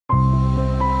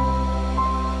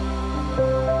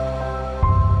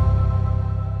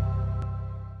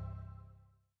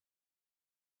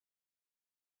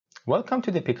Welcome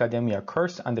to the Peacademia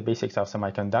course on the basics of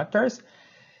semiconductors.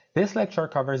 This lecture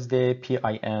covers the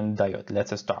PIN diode.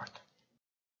 Let's start.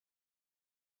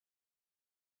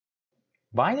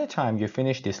 By the time you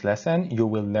finish this lesson, you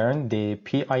will learn the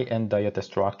PIN diode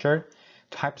structure,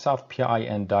 types of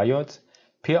PIN diodes,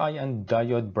 PIN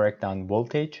diode breakdown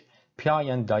voltage,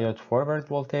 PIN diode forward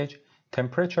voltage,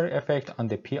 temperature effect on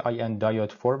the PIN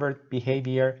diode forward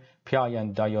behavior,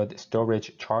 PIN diode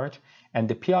storage charge, and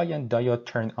the PIN diode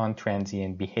turn-on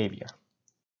transient behavior.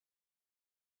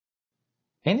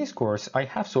 In this course, I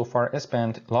have so far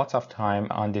spent lots of time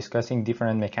on discussing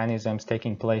different mechanisms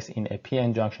taking place in a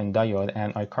PN junction diode,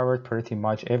 and I covered pretty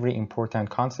much every important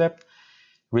concept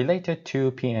related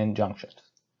to PN junctions.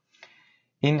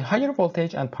 In higher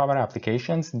voltage and power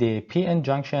applications, the PN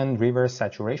junction reverse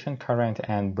saturation current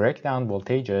and breakdown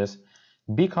voltages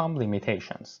become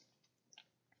limitations.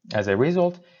 As a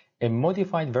result, a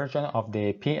modified version of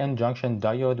the PN junction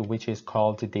diode, which is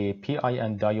called the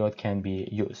PIN diode, can be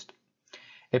used.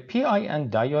 A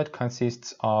PIN diode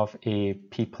consists of a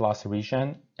P plus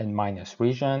region, N minus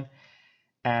region,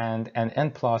 and an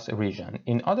N plus region.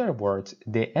 In other words,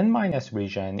 the N minus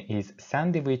region is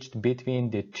sandwiched between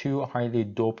the two highly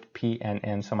doped P and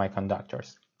N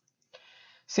semiconductors.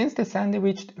 Since the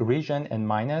sandwiched region N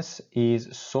minus is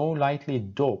so lightly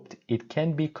doped, it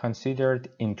can be considered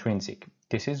intrinsic.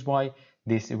 This is why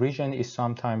this region is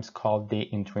sometimes called the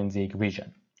intrinsic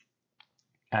region.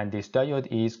 And this diode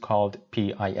is called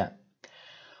PIN.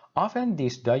 Often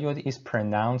this diode is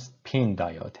pronounced pin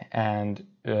diode, and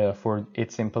for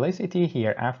its simplicity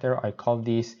hereafter I call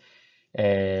this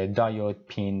diode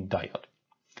pin diode.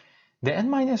 The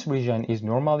N- region is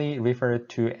normally referred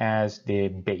to as the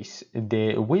base.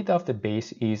 The width of the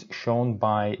base is shown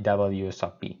by W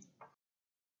sub B.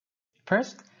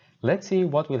 First, let's see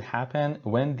what will happen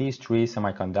when these three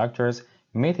semiconductors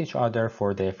meet each other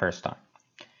for the first time.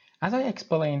 As I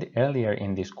explained earlier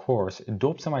in this course,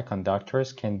 doped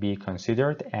semiconductors can be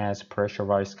considered as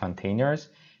pressurized containers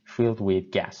filled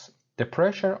with gas. The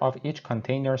pressure of each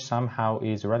container somehow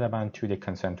is relevant to the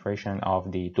concentration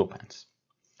of the dopants.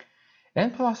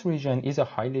 N+ region is a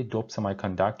highly doped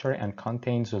semiconductor and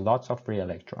contains lots of free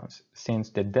electrons.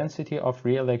 Since the density of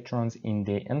free electrons in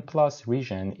the N+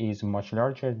 region is much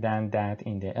larger than that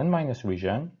in the N-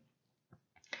 region,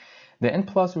 the N+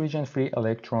 region free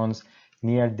electrons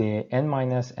near the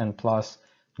N-N+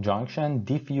 junction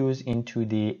diffuse into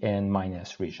the N-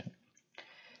 region.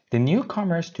 The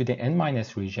newcomers to the N-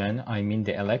 region, I mean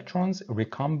the electrons,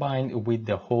 recombine with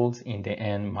the holes in the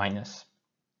N-.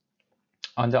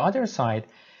 On the other side,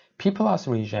 P+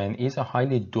 region is a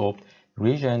highly doped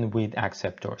region with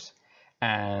acceptors,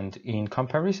 and in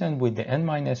comparison with the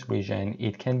N- region,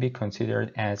 it can be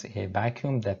considered as a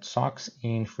vacuum that sucks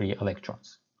in free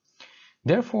electrons.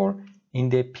 Therefore, in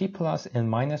the P plus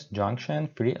N- junction,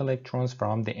 free electrons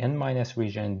from the N-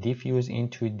 region diffuse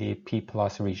into the P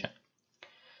plus region.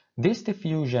 This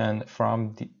diffusion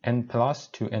from the N plus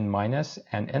to N-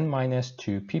 and N-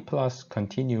 to P plus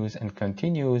continues,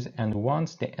 and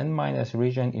once the N-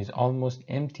 region is almost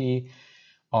empty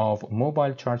of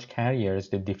mobile charge carriers,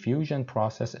 the diffusion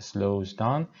process slows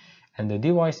down and the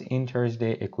device enters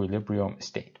the equilibrium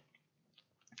state.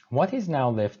 What is now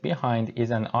left behind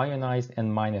is an ionized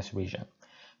N- region.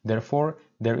 Therefore,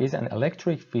 there is an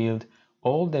electric field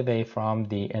all the way from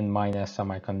the N-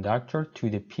 semiconductor to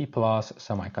the P+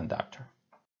 semiconductor.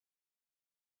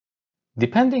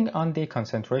 Depending on the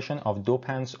concentration of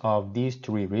dopants of these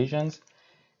three regions,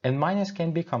 N-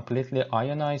 can be completely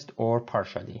ionized or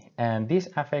partially, and this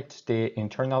affects the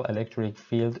internal electric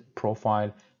field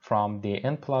profile from the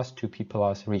N+ to P+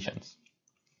 regions.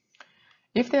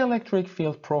 If the electric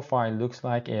field profile looks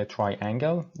like a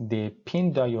triangle, the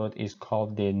PIN diode is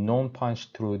called the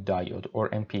non-punch-through diode, or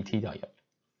NPT diode.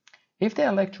 If the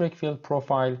electric field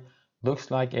profile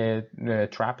looks like a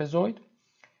trapezoid,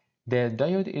 the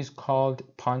diode is called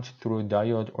punch-through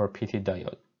diode, or PT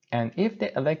diode. And if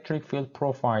the electric field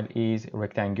profile is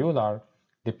rectangular,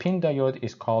 the PIN diode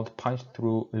is called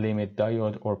punch-through limit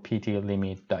diode, or PT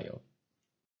limit diode.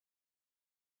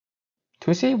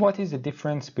 To see what is the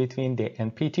difference between the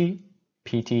NPT,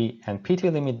 PT, and PT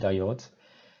limit diodes,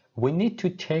 we need to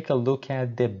take a look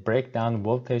at the breakdown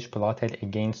voltage plotted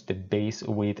against the base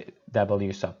with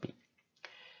W sub B.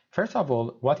 First of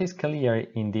all, what is clear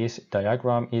in this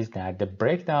diagram is that the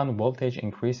breakdown voltage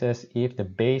increases if the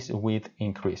base width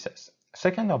increases.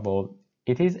 Second of all,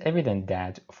 it is evident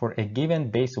that for a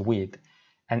given base width,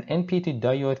 an NPT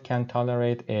diode can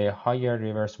tolerate a higher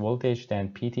reverse voltage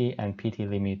than PT and PT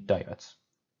limit diodes.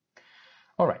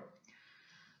 Alright,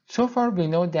 so far we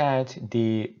know that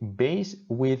the base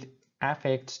width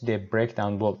affects the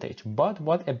breakdown voltage. But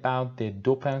what about the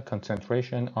dopant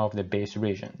concentration of the base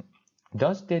region?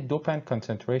 Does the dopant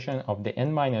concentration of the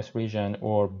N- region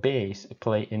or base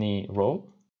play any role?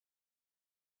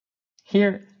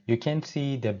 Here you can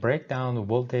see the breakdown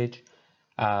voltage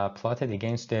plotted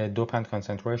against the dopant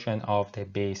concentration of the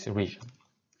base region.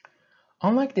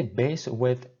 Unlike the base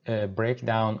width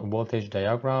breakdown voltage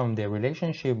diagram, the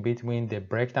relationship between the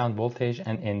breakdown voltage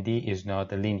and ND is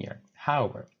not linear.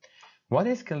 However, what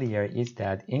is clear is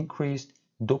that increased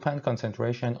dopant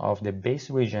concentration of the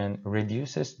base region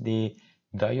reduces the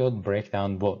diode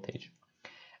breakdown voltage.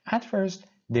 At first,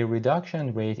 the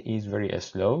reduction rate is very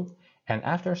slow, and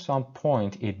after some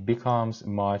point it becomes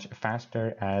much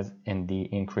faster as ND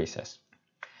increases.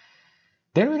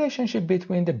 The relationship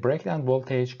between the breakdown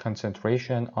voltage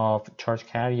concentration of charge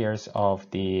carriers of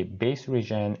the base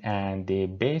region and the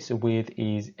base width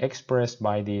is expressed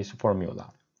by this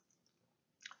formula.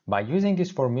 By using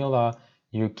this formula,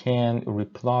 you can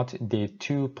replot the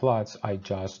two plots I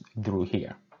just drew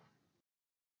here.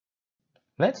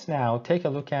 Let's now take a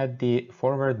look at the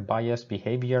forward bias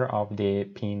behavior of the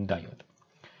PIN diode.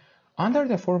 Under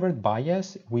the forward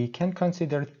bias, we can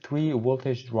consider three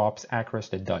voltage drops across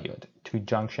the diode, two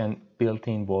junction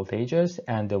built-in voltages,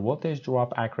 and the voltage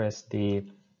drop across the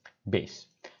base,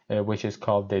 which is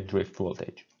called the drift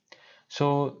voltage.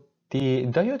 So the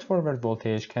diode forward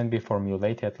voltage can be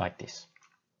formulated like this.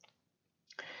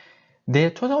 The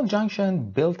total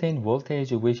junction built-in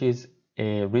voltage, which is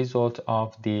a result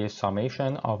of the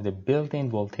summation of the built-in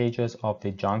voltages of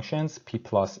the junctions P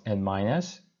plus N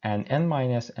minus, and N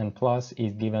minus N plus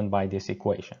is given by this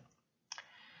equation.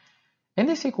 In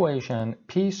this equation,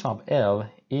 P sub L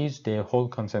is the hole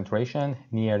concentration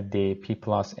near the P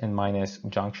plus N minus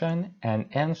junction, and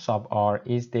N sub R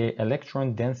is the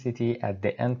electron density at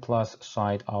the N plus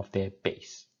side of the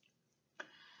base.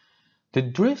 The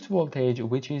drift voltage,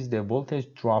 which is the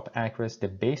voltage drop across the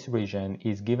base region,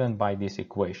 is given by this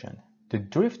equation. The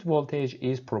drift voltage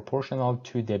is proportional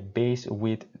to the base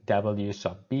width W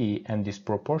sub B and is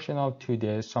proportional to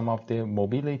the sum of the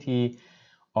mobility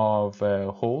of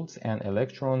holes and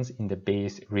electrons in the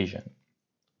base region.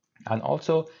 And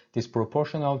also is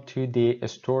proportional to the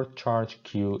stored charge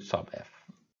Q sub F.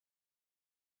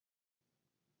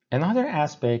 Another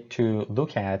aspect to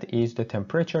look at is the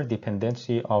temperature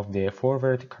dependency of the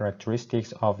forward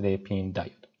characteristics of the PIN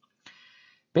diode.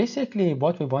 Basically,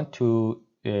 what we want to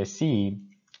see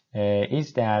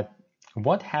is that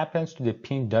what happens to the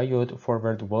PIN diode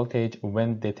forward voltage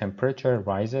when the temperature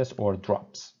rises or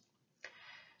drops.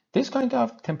 This kind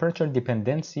of temperature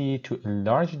dependency to a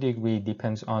large degree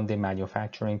depends on the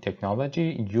manufacturing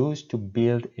technology used to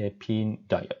build a PIN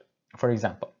diode. For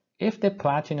example, if the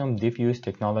platinum diffuse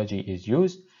technology is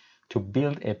used to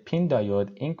build a PIN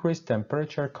diode, increased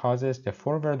temperature causes the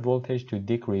forward voltage to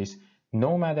decrease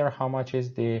no matter how much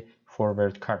is the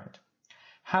forward current.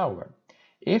 However,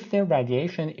 if the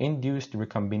radiation-induced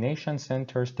recombination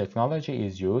centers technology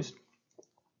is used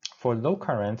for low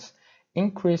currents,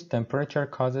 increased temperature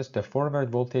causes the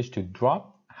forward voltage to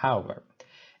drop. However,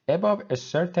 above a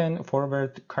certain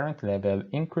forward current level,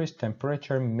 increased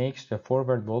temperature makes the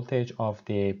forward voltage of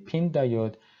the PIN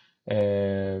diode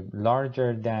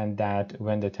larger than that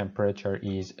when the temperature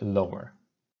is lower.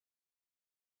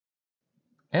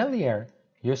 Earlier,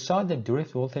 you saw the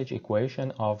drift voltage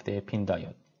equation of the PIN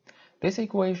diode. This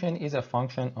equation is a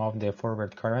function of the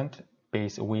forward current,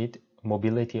 base width,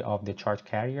 mobility of the charge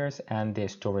carriers, and the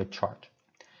storage charge.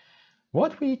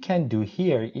 What we can do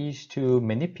here is to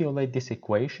manipulate this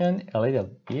equation a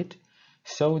little bit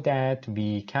so that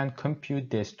we can compute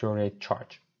the storage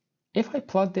charge. If I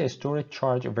plot the storage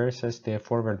charge versus the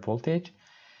forward voltage,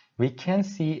 we can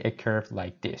see a curve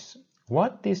like this.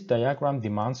 What this diagram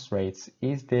demonstrates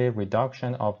is the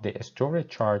reduction of the storage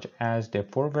charge as the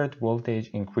forward voltage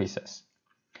increases.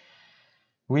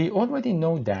 We already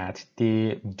know that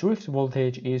the drift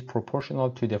voltage is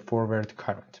proportional to the forward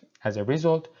current. As a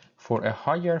result, for a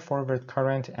higher forward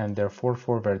current and therefore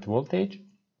forward voltage,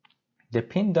 the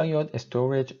PIN diode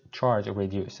storage charge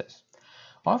reduces.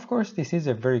 Of course, this is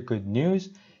a very good news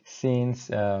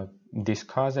since this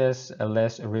causes a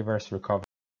less reverse recovery.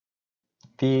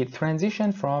 The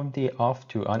transition from the off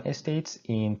to on states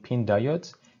in PIN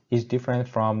diodes is different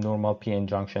from normal PN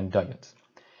junction diodes.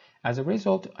 As a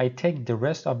result, I take the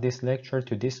rest of this lecture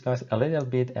to discuss a little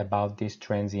bit about this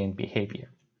transient behavior.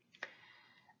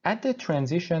 At the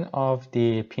transition of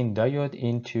the PIN diode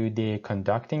into the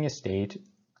conducting state,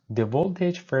 the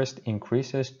voltage first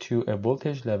increases to a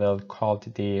voltage level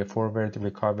called the forward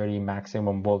recovery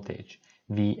maximum voltage,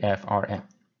 VFRM.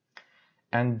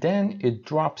 and then it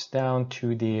drops down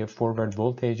to the forward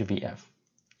voltage Vf.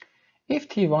 If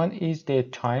T1 is the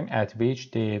time at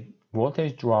which the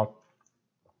voltage drop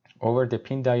over the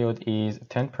pin diode is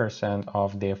 10%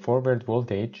 of the forward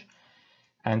voltage,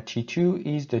 and T2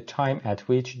 is the time at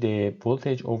which the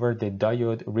voltage over the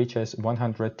diode reaches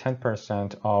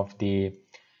 110% of the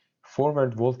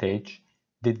forward voltage,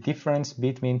 the difference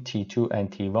between T2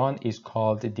 and T1 is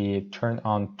called the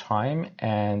turn-on time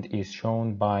and is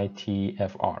shown by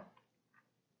TFR.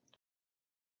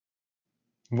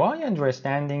 Why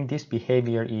understanding this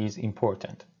behavior is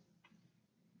important?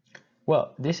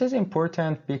 Well, this is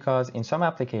important because in some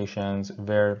applications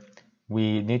where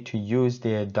we need to use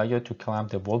the diode to clamp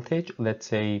the voltage, let's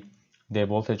say the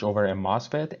voltage over a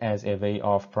MOSFET as a way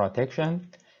of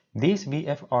protection, this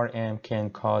VFRM can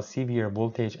cause severe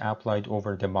voltage applied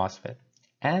over the MOSFET,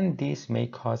 and this may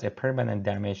cause a permanent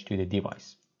damage to the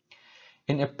device.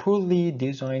 In a poorly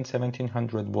designed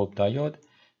 1700 volt diode,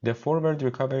 the forward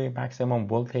recovery maximum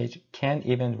voltage can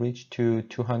even reach to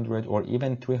 200 or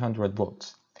even 300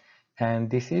 volts, and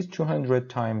this is 200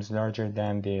 times larger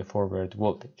than the forward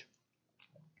voltage.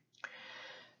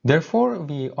 Therefore,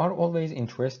 we are always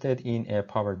interested in a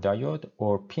power diode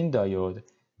or pin diode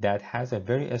that has a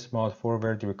very small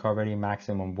forward recovery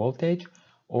maximum voltage,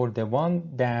 or the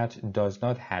one that does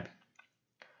not have it.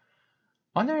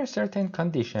 Under a certain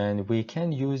condition, we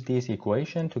can use this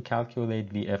equation to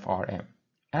calculate VFRM.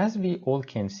 As we all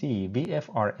can see,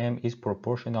 VFRM is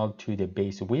proportional to the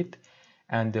base width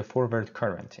and the forward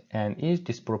current, and is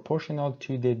disproportional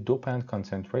to the dopant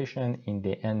concentration in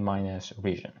the N-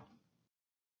 region.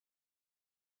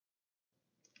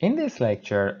 In this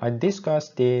lecture, I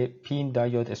discussed the pin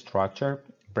diode structure,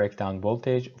 breakdown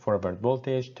voltage, forward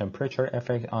voltage, temperature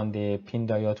effect on the pin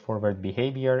diode forward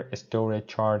behavior, storage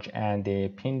charge, and the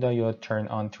pin diode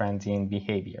turn-on transient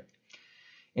behavior.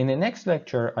 In the next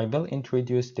lecture, I will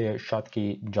introduce the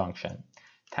Schottky junction.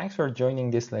 Thanks for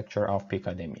joining this lecture of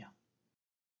Peacademia.